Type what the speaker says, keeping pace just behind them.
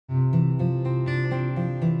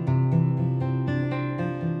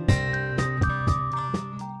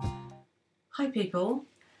Hello people,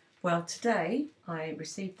 well today I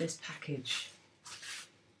received this package,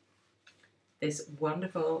 this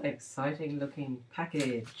wonderful exciting looking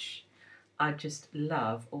package. I just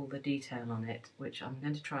love all the detail on it, which I'm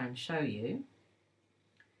going to try and show you.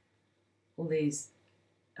 All these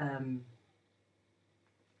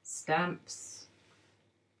stamps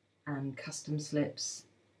and custom slips.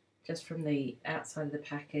 Just from the outside of the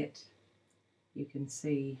packet you can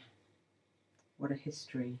see what a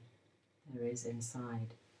history there is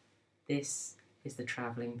inside. This is the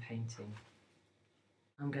travelling painting.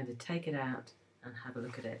 I'm going to take it out and have a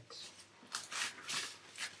look at it.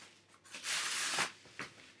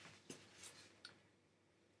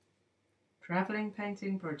 Travelling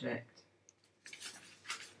painting project.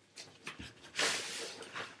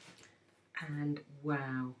 And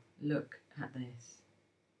wow, look at this.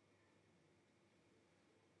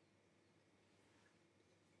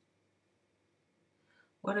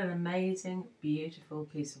 What an amazing, beautiful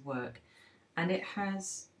piece of work. And it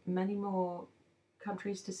has many more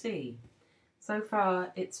countries to see. So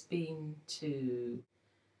far it's been to...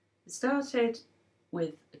 It started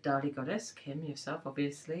with Dali Goddess, Kim, yourself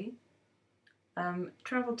obviously.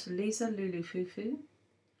 Travelled to Lisa Lulu Fufu.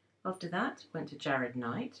 After that went to Jared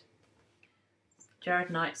Knight.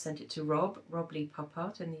 Jared Knight sent it to Rob Lee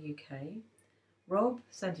Poppart in the UK. Rob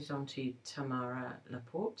sent it on to Tamara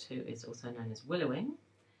Laporte, who is also known as Willowing.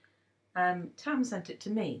 Tam sent it to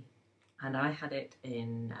me, and I had it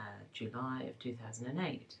in July of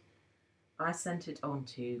 2008. I sent it on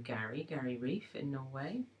to Gary Reef in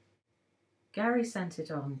Norway. Gary sent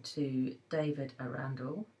it on to David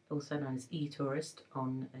Arundel, also known as eTourist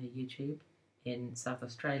on YouTube in South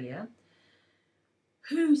Australia,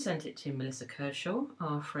 who sent it to Melissa Kershaw,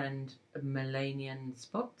 our friend Melanian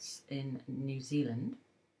Spots in New Zealand.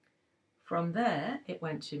 From there it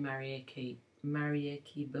went to Marieke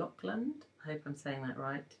Blokland, I hope I'm saying that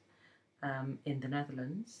right, in the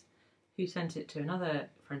Netherlands, who sent it to another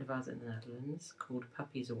friend of ours in the Netherlands called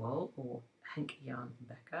Puppy Zawal, or Henk Jan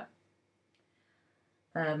Becker.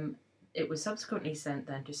 It was subsequently sent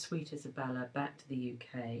then to Sweet Isabella back to the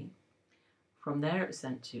UK. From there it was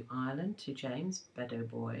sent to Ireland to James Beddoe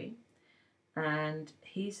Boy, and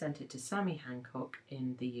he sent it to Sammy Hancock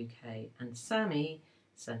in the UK, and Sammy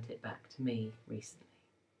sent it back to me recently.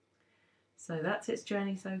 So that's its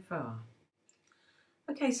journey so far.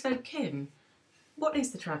 Okay, so Kim, what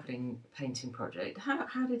is the Travelling Painting Project?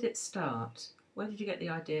 How did it start? Where did you get the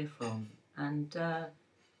idea from? And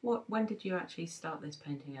when did you actually start this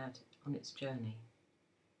painting out on its journey?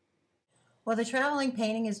 Well, the traveling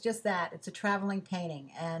painting is just that. It's a traveling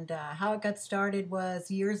painting. And how it got started was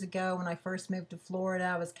years ago when I first moved to Florida.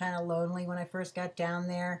 I was kind of lonely when I first got down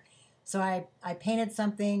there. So I painted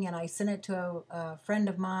something and I sent it to a friend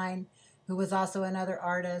of mine who was also another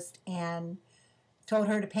artist, and told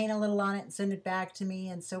her to paint a little on it and send it back to me.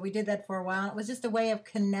 And so we did that for a while. It was just a way of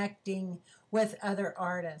connecting with other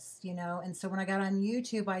artists, you know. And so when I got on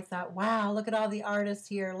YouTube, I thought, wow, look at all the artists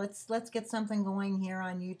here. Let's get something going here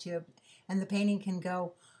on YouTube. And the painting can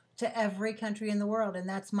go to every country in the world. And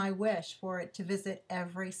that's my wish, for it to visit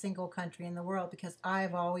every single country in the world, because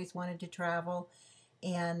I've always wanted to travel.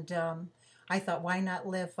 And I thought, why not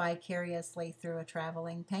live vicariously through a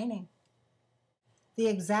traveling painting? The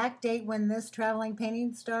exact date when this traveling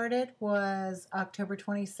painting started was October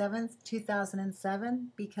 27th,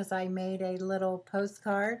 2007, because I made a little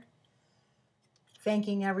postcard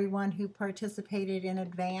thanking everyone who participated in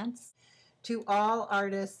advance, to all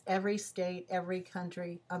artists, every state, every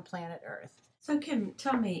country on planet Earth. So Kim,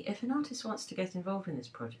 tell me, if an artist wants to get involved in this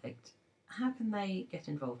project, how can they get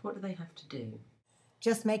involved? What do they have to do?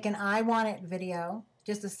 Just make an I want it video,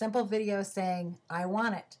 just a simple video saying I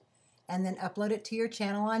want it, and then upload it to your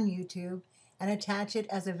channel on YouTube and attach it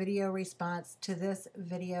as a video response to this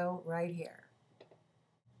video right here.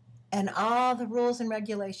 And all the rules and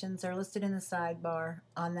regulations are listed in the sidebar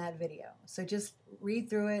on that video. So just read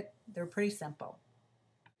through it. They're pretty simple.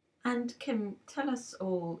 And Kim, tell us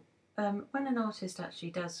all, when an artist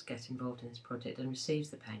actually does get involved in this project and receives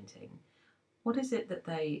the painting, what is it that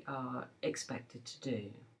they are expected to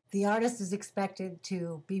do? The artist is expected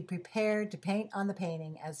to be prepared to paint on the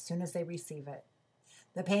painting as soon as they receive it.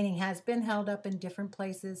 The painting has been held up in different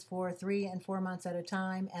places for 3 and 4 months at a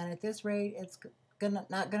time, and at this rate, it's not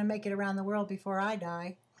going to make it around the world before I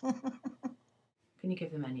die. Can you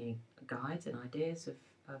give them any guides and ideas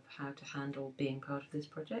of how to handle being part of this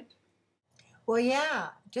project? Well, yeah,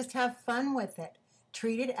 just have fun with it.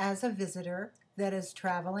 Treat it as a visitor that is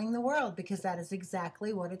traveling the world, because that is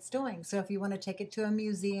exactly what it's doing. So if you want to take it to a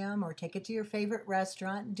museum or take it to your favorite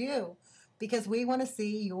restaurant, do. because we want to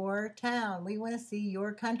see your town. We want to see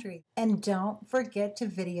your country. And don't forget to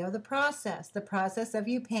video the process of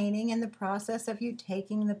you painting and the process of you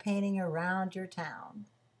taking the painting around your town.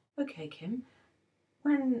 Okay, Kim.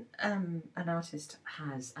 When an artist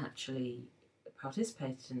has actually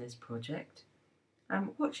participated in this project,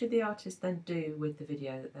 what should the artist then do with the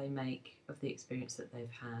video that they make of the experience that they've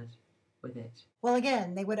had with it? Well,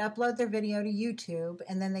 again, they would upload their video to YouTube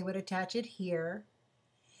and then they would attach it here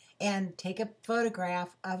and take a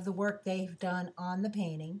photograph of the work they've done on the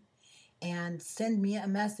painting and send me a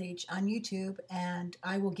message on YouTube, and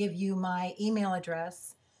I will give you my email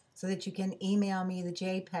address so that you can email me the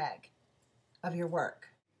JPEG of your work.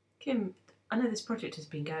 Kim, I know this project has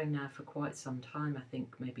been going now for quite some time, I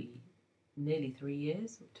think maybe nearly 3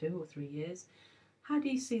 years, or 2 or 3 years. How do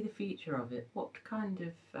you see the future of it? What kind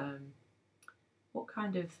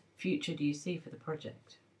of future do you see for the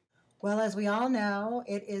project? Well, as we all know,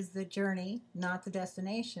 it is the journey, not the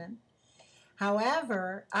destination.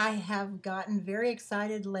 However, I have gotten very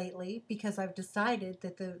excited lately because I've decided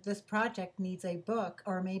that this project needs a book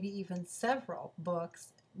or maybe even several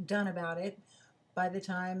books done about it by the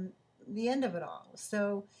time the end of it all.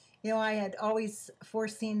 So, I had always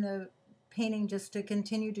foreseen the painting just to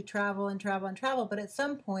continue to travel and travel and travel, but at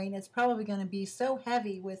some point it's probably going to be so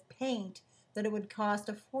heavy with paint that it would cost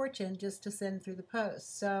a fortune just to send through the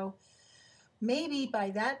post. So maybe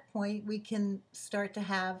by that point we can start to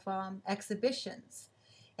have exhibitions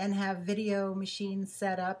and have video machines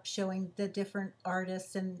set up showing the different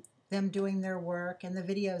artists and them doing their work and the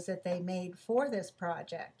videos that they made for this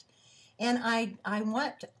project. And I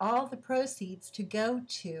want all the proceeds to go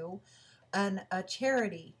to a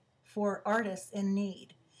charity for artists in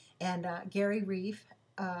need. And Gary Reef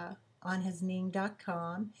on his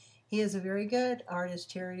ning.com, he is a very good artist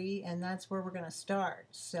charity, and that's where we're going to start.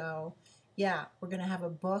 So yeah, we're going to have a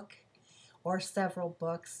book or several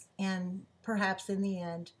books, and perhaps in the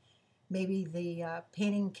end, maybe the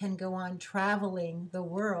painting can go on traveling the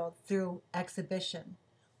world through exhibition,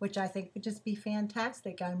 which I think would just be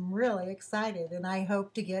fantastic. I'm really excited, and I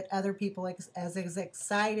hope to get other people as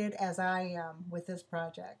excited as I am with this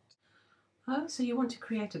project. Oh, so you want to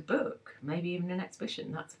create a book, maybe even an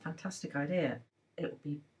exhibition. That's a fantastic idea. It would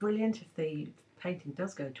be brilliant if the painting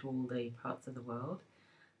does go to all the parts of the world.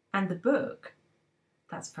 And the book,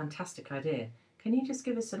 that's a fantastic idea. Can you just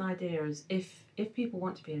give us an idea as if people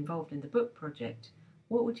want to be involved in the book project,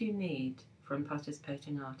 what would you need from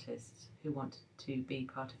participating artists who want to be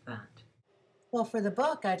part of that? Well, for the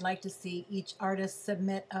book, I'd like to see each artist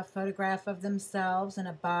submit a photograph of themselves and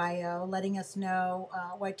a bio, letting us know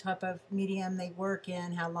what type of medium they work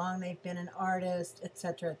in, how long they've been an artist,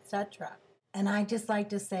 etc., etc. And I'd just like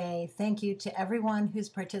to say thank you to everyone who's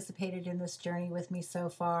participated in this journey with me so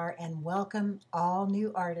far, and welcome all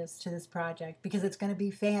new artists to this project, because it's going to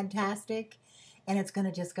be fantastic and it's going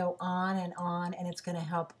to just go on, and it's going to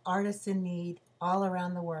help artists in need all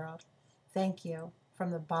around the world. Thank you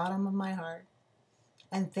from the bottom of my heart.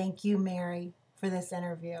 And thank you, Mary, for this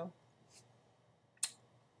interview.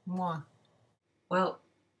 Mwah. Well,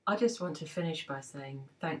 I just want to finish by saying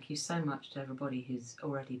thank you so much to everybody who's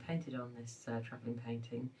already painted on this travelling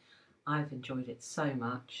painting. I've enjoyed it so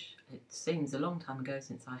much. It seems a long time ago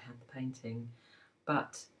since I had the painting,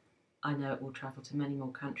 but I know it will travel to many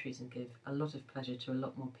more countries and give a lot of pleasure to a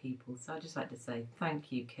lot more people. So I'd just like to say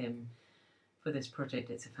thank you, Kim, for this project.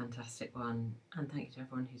 It's a fantastic one, and thank you to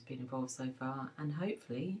everyone who's been involved so far, and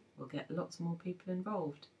hopefully we'll get lots more people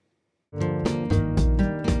involved.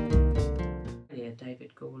 Yeah,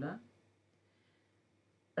 David Gawler.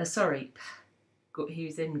 Sorry, he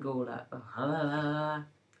was in Gawler.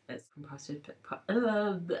 It's composed.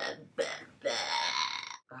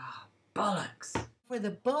 Bollocks. For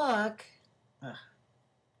the book,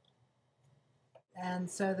 and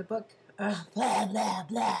so the book, blah, blah,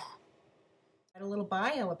 blah. Had a little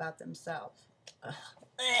bio about themselves.